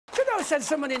I've said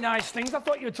so many nice things. I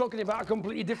thought you were talking about a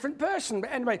completely different person.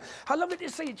 But anyway, I love it to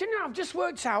see you. Do you know, I've just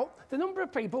worked out the number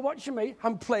of people watching me.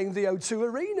 I'm playing the O2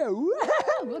 Arena.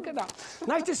 Look at that.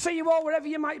 Nice to see you all, wherever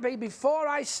you might be. Before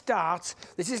I start,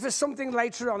 this is for something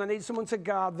later on. I need someone to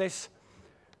guard this.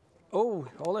 Oh,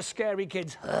 all the scary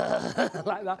kids,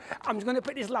 like that. I'm just going to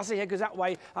put this lassie here because that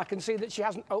way I can see that she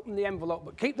hasn't opened the envelope.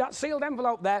 But keep that sealed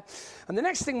envelope there. And the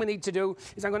next thing we need to do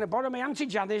is I'm going to borrow my Auntie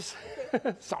Janice.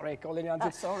 Sorry, calling you Auntie.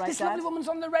 That's all right, This Dad. lovely woman's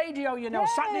on the radio, you know,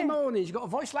 Saturday mornings. You've got a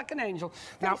voice like an angel.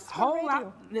 Now, hold that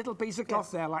little piece of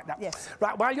cloth there like that. Yes.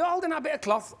 Right, while you're holding that bit of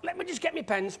cloth, let me just get my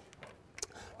pens.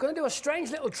 I'm going to do a strange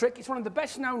little trick. It's one of the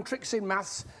best-known tricks in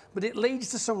maths, but it leads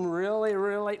to some really,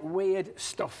 really weird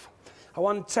stuff. I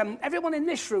want everyone in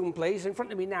this room, please, in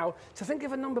front of me now, to think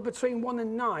of a number between 1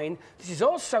 and 9. This is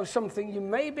also something you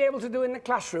may be able to do in the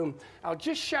classroom. I'll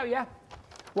just show you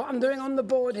what I'm doing on the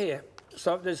board here.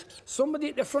 So if there's somebody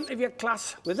at the front of your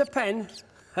class with a pen,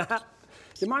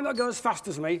 you might not go as fast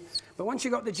as me, but once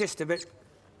you've got the gist of it,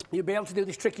 you'll be able to do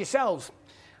this trick yourselves.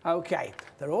 OK,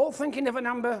 they're all thinking of a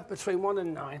number between 1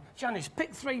 and 9. Janice,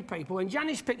 pick 3 people. When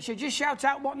Janice picks you, just shout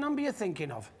out what number you're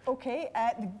thinking of. OK,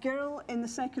 the girl in the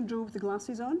second row with the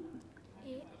glasses on.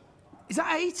 8. Is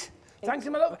that 8? Thanks,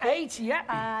 my love. 8, yeah.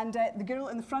 And the girl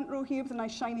in the front row here with the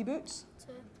nice shiny boots.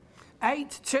 2.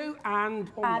 8, 2,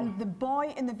 and... Oh, and the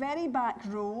boy in the very back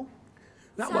row.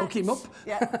 That woke him up.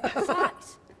 Yeah.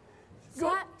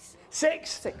 6. 6.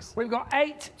 6. We've got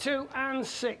 8, 2, and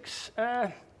 6.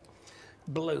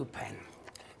 Blue pen.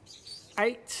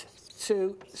 8,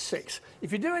 2, 6.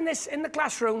 If you're doing this in the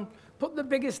classroom, put the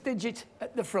biggest digit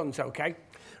at the front, OK?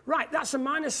 Right, that's a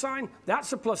minus sign,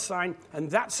 that's a plus sign, and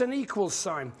that's an equal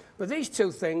sign. But these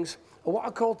two things are what I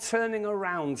call turning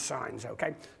around signs,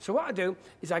 OK? So what I do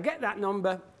is I get that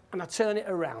number and I turn it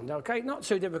around, OK? Not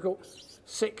too difficult.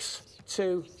 6,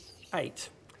 2, 8.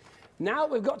 Now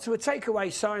we've got to a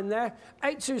takeaway sign there.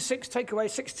 826 take away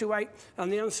 628,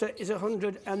 and the answer is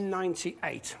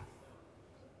 198.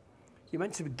 You're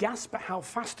meant to gasp at how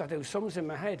fast I do sums in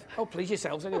my head. Oh, please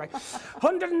yourselves anyway.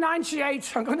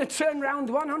 198, I'm going to turn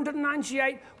round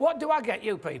 198. What do I get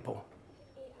you people?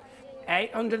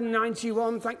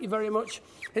 891, thank you very much.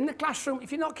 In the classroom,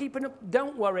 if you're not keeping up,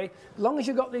 don't worry. As long as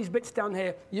you've got these bits down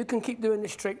here, you can keep doing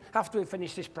this trick after we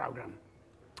finish this programme.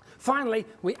 Finally,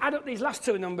 we add up these last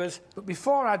 2 numbers, but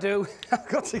before I do, I've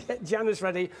got to get Janice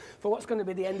ready for what's going to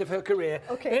be the end of her career.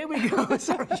 OK. Here we go.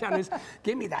 Sorry, Janice.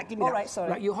 Give me that, give me that. All right,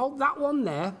 sorry. Right, you hold that one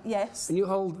there. Yes. And you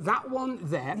hold that one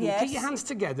there. Yes. You keep your hands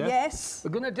together. Yes. We're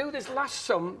going to do this last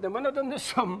sum. Then when I've done the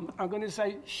sum, I'm going to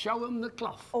say, show them the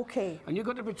cloth. OK. And you've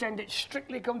got to pretend it's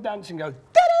Strictly Come Dancing. Go,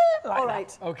 da-da! Like All that.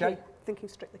 right. OK. Thinking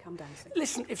Strictly Come Dancing.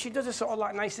 Listen, if she does a sort of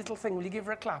like nice little thing, will you give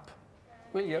her a clap?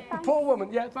 Will you? The poor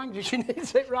woman, yeah, thank you, she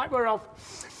needs it. Right, we're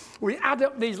off. We add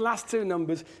up these last 2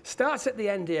 numbers. Starts at the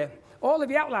end here. All of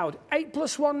you out loud. 8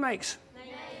 plus 1 makes? 9.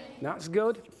 That's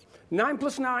good. 9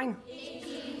 plus 9?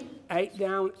 18. 8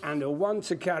 down and a 1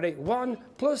 to carry. 1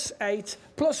 plus 8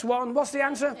 plus 1. What's the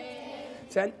answer?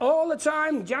 10. All the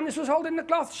time. Janice was holding the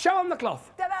cloth. Show them the cloth.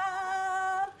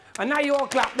 Ta-da! And now you all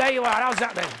clap. There you are. How's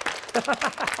that then?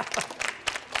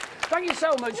 Thank you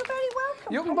so much. You're very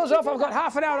welcome. You can buzz off. I've got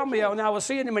half an hour on my own now. We'll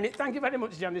see you in a minute. Thank you very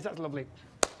much, Janice. That's lovely.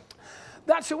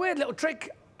 That's a weird little trick.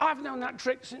 I've known that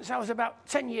trick since I was about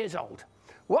 10 years old.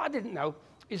 What I didn't know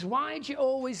is why do you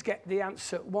always get the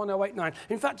answer 1089?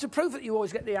 In fact, to prove that you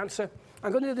always get the answer,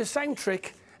 I'm going to do the same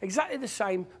trick, exactly the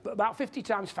same, but about 50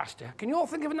 times faster. Can you all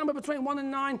think of a number between 1 and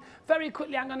 9? Very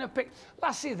quickly, I'm going to pick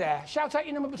Lassie there. Shout out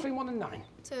your number between 1 and 9.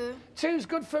 2. 2's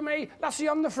good for me. Lassie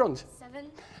on the front.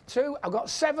 7. 2. I've got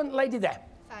 7. Lady there.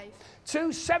 5.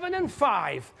 2, 7 and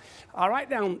 5. All right,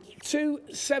 down 2,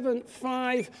 7,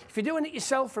 5. If you're doing it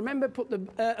yourself, remember, put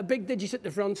a big digit at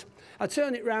the front. I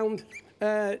turn it round,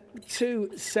 2,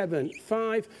 7,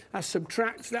 5. I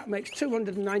subtract, that makes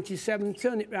 297.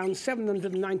 Turn it round,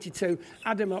 792.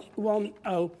 Add them up,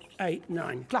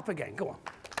 1089. Clap again, go on.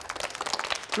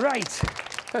 Right.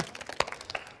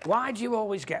 Why do you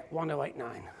always get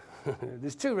 1089?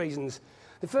 There's 2 reasons.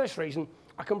 The first reason,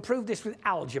 I can prove this with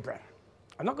algebra.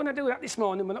 I'm not going to do that this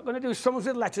morning. We're not going to do sums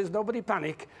with letters. Nobody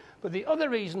panic. But the other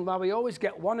reason why we always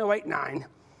get 1089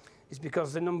 is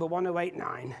because the number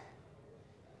 1089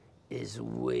 is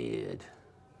weird.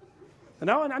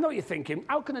 And I know what you're thinking.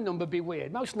 How can a number be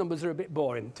weird? Most numbers are a bit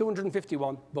boring.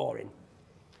 251, boring.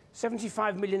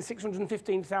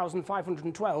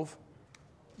 75,615,512,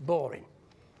 boring.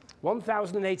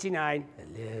 1,089,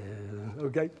 hello.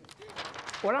 OK.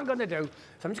 What I'm going to do is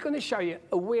I'm just going to show you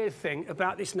a weird thing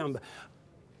about this number.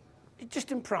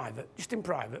 Just in private,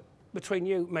 between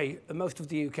you, me, and most of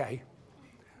the UK,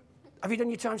 Have you done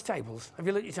your times tables? Have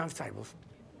you looked at your times tables?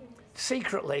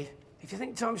 Secretly, if you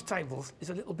think times tables is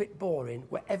a little bit boring,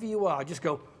 wherever you are, just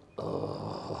go,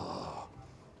 oh.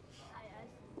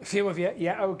 A few of you,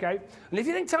 yeah, okay. And if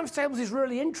you think times tables is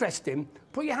really interesting,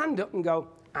 put your hand up and go,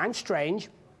 I'm strange.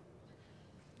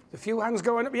 A few hands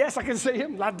going up. Yes, I can see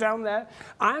him, lad down there.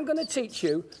 I'm going to teach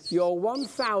you your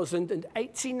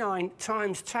 1,089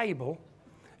 times table.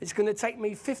 It's going to take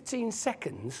me 15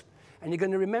 seconds, and you're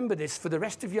going to remember this for the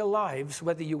rest of your lives,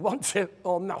 whether you want to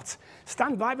or not.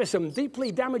 Stand by for some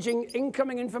deeply damaging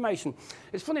incoming information.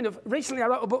 It's funny enough, recently I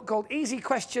wrote a book called Easy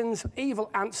Questions,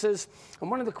 Evil Answers, and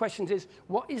one of the questions is,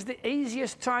 what is the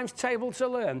easiest times table to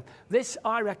learn? This,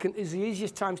 I reckon, is the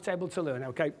easiest times table to learn,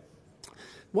 okay?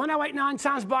 1089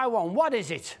 times by 1, what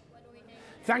is it? 1089.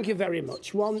 Thank you very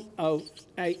much,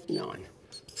 1089.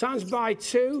 Times by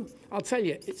 2, I'll tell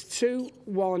you, it's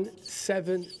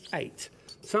 2178.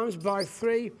 Times by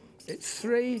 3, it's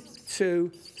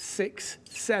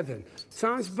 3267.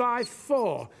 Times by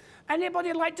 4.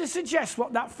 Anybody like to suggest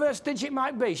what that first digit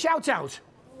might be? Shout out.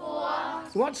 4.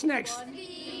 What's next? 1,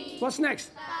 what's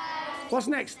next? 5. What's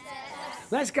next? 7.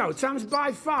 Let's go. Times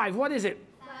by 5, what is it?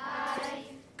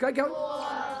 5. Go. 4.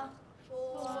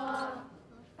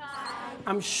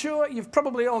 I'm sure you've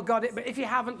probably all got it, but if you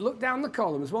haven't, look down the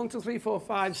columns. 1, 2, 3, 4,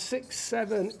 5, 6,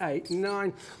 7, 8,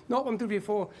 9. Not 1, 2, 3,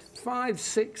 4, 5,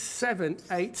 6, 7,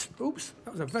 8. Oops,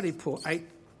 that was a very poor 8.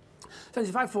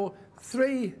 75, 4,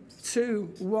 3,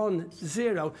 2, 1,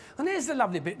 0. And here's the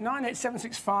lovely bit. 9, 8, 7,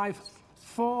 6, 5,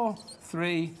 4,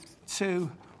 3,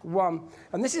 2, 1.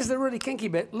 And this is the really kinky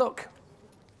bit. Look,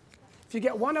 if you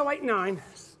get 1089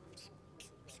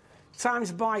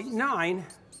 times by 9,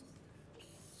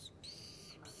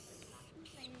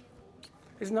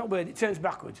 isn't that weird? It turns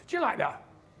backwards. Do you like that?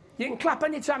 You can clap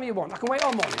any time you want. I can wait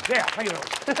all morning. Yeah, thank you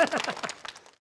very much.